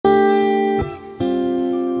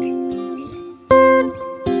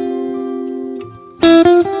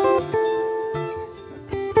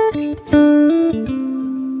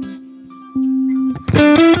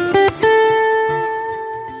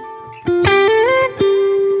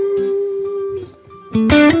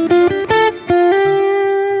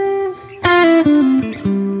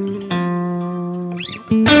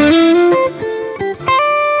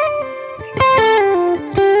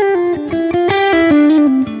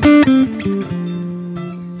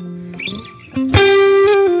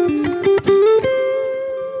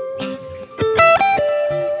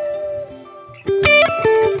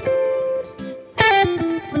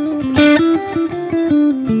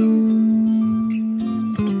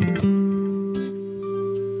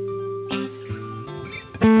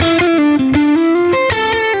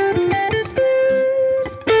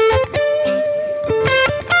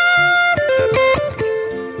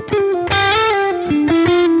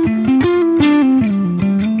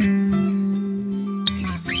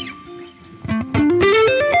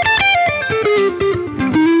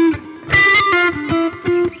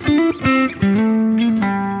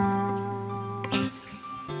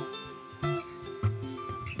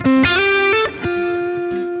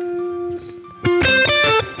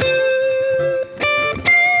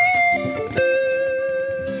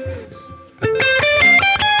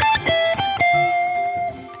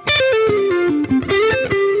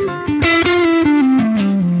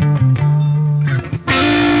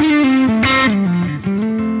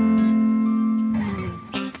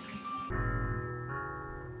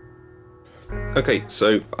Okay,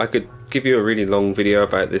 so I could give you a really long video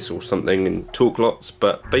about this or something and talk lots,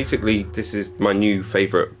 but basically this is my new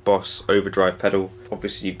favourite Boss Overdrive pedal.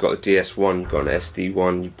 Obviously you've got a DS1, you've got an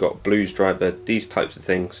SD1, you've got Blues Driver, these types of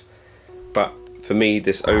things. But for me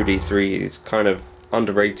this OD3 is kind of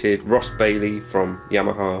underrated. Ross Bailey from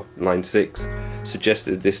Yamaha Line 6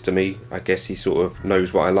 suggested this to me. I guess he sort of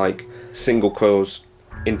knows what I like. Single coils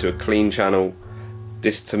into a clean channel.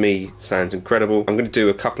 This to me sounds incredible. I'm going to do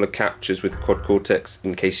a couple of captures with the Quad Cortex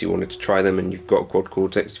in case you wanted to try them and you've got a Quad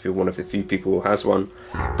Cortex if you're one of the few people who has one.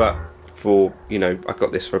 But for, you know, I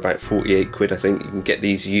got this for about 48 quid I think. You can get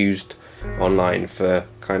these used online for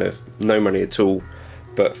kind of no money at all.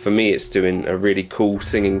 But for me it's doing a really cool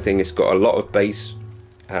singing thing. It's got a lot of bass,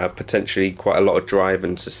 potentially quite a lot of drive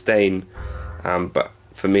and sustain. But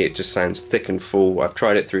for me it just sounds thick and full. I've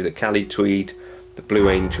tried it through the Cali Tweed, the Blue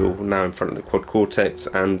Angel, now in front of the Quad Cortex,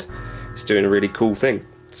 and it's doing a really cool thing.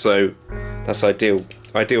 So that's ideal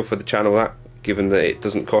for the channel, that, given that it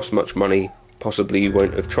doesn't cost much money. Possibly you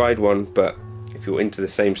won't have tried one, but if you're into the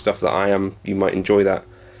same stuff that I am, you might enjoy that.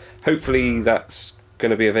 Hopefully that's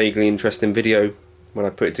going to be a vaguely interesting video when I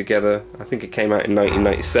put it together. I think it came out in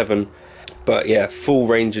 1997, but yeah, full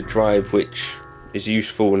range of drive, which is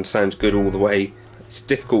useful and sounds good all the way. It's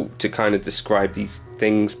difficult to kind of describe these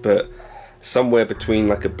things, but somewhere between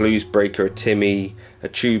like a blues breaker, a Timmy, a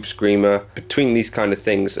tube screamer, between these kind of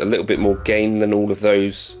things, a little bit more gain than all of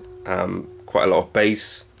those, quite a lot of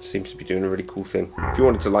bass. Seems to be doing a really cool thing. If you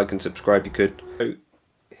wanted to like and subscribe, you could. So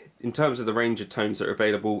in terms of the range of tones that are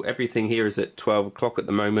available, everything here is at 12 o'clock at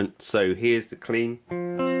the moment. So here's the clean,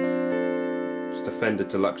 just a Fender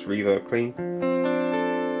Deluxe Reverb clean.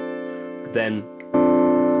 Then it's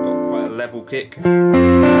got quite a level kick.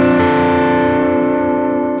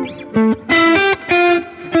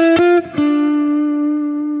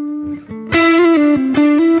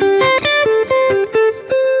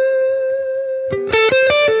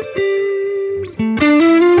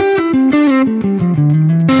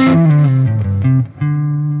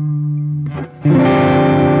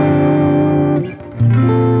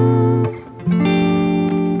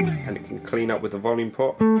 And it can clean up with a volume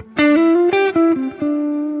pot.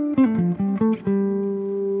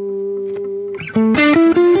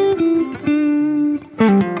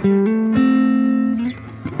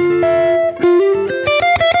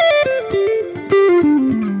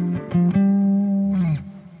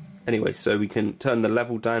 Anyway, so we can turn the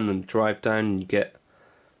level down and the drive down and you get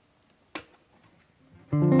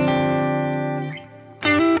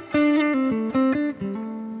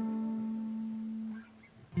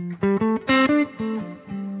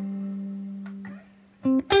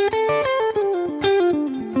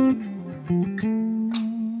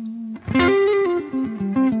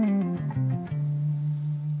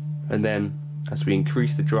and then as we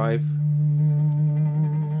increase the drive,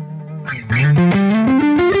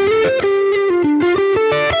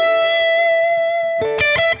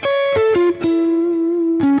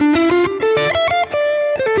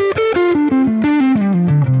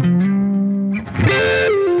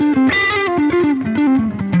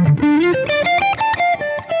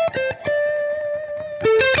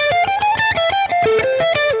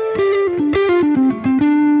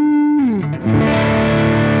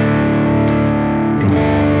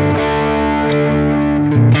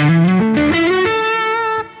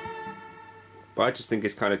 but I just think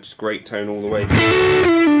it's kind of just great tone all the way.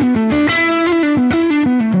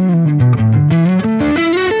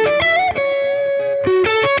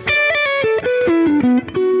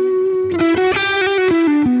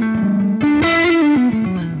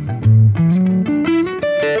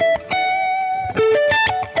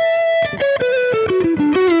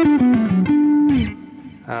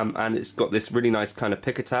 And it's got this really nice kind of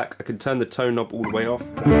pick attack. I can turn the tone knob all the way off.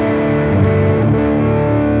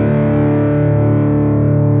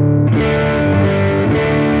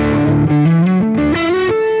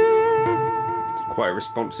 Quite a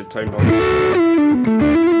responsive tone knob.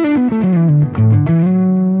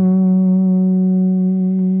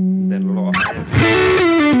 And then a lot of high.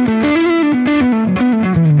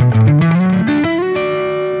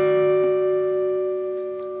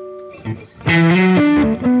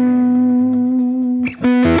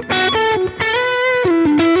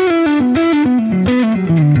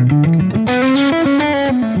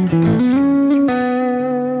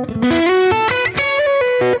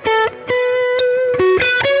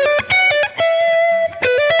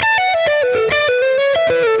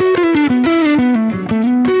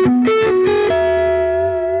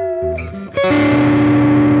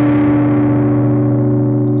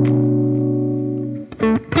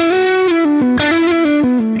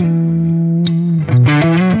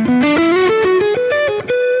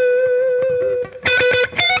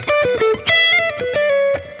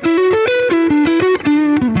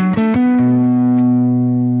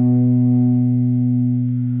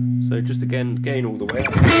 So just again, gain all the way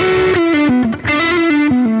up.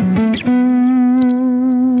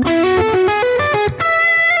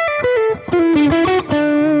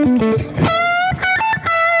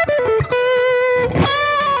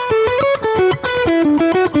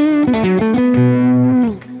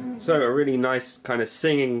 So a really nice kind of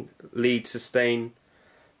singing lead sustain.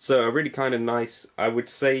 So a really kind of nice, I would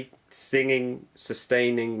say, singing,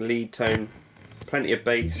 sustaining lead tone. Plenty of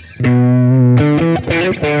bass.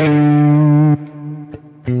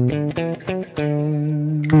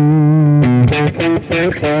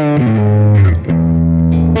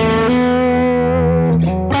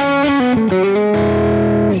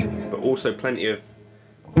 But also plenty of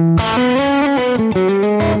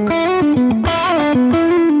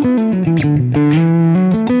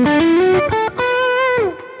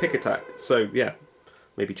pick attack. So yeah,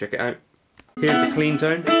 maybe check it out. Here's the clean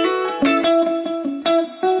tone.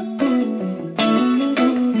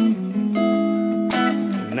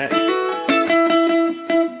 Neck.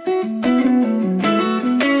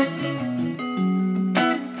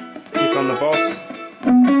 Kick on the boss.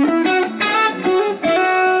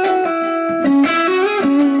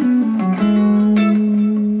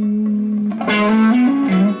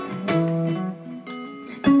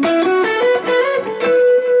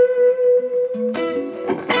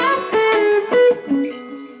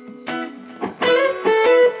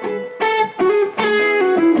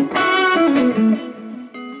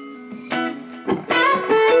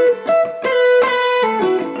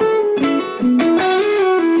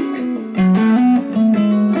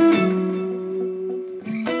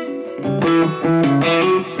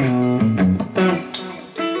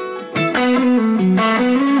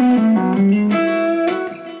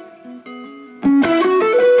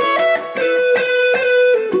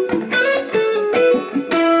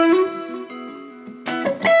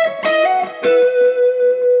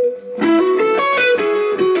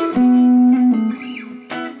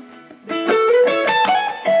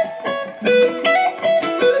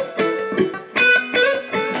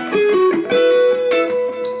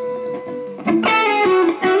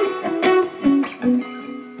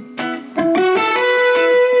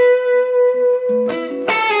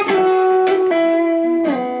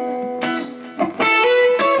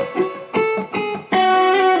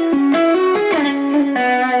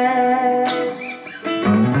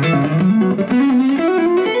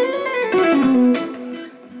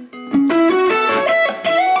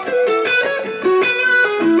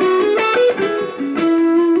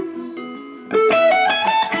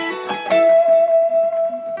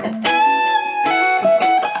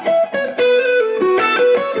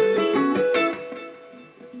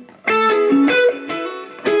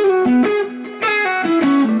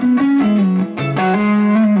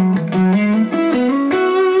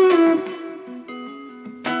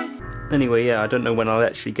 Anyway, yeah, I don't know when I'll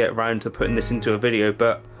actually get around to putting this into a video,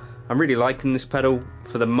 but I'm really liking this pedal.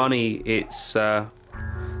 For the money, it's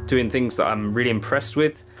doing things that I'm really impressed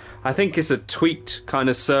with. I think it's a tweaked kind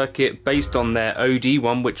of circuit based on their OD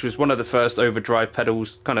one, which was one of the first overdrive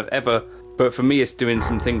pedals kind of ever, but for me it's doing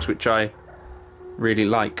some things which I really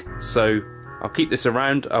like. So I'll keep this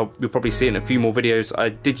around. You'll probably see it in a few more videos. I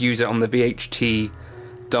did use it on the VHT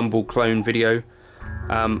Dumble clone video.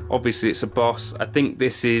 Obviously it's a Boss. I think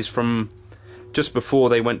this is from just before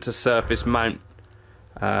they went to surface mount,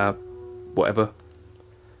 whatever.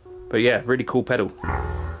 But yeah, really cool pedal.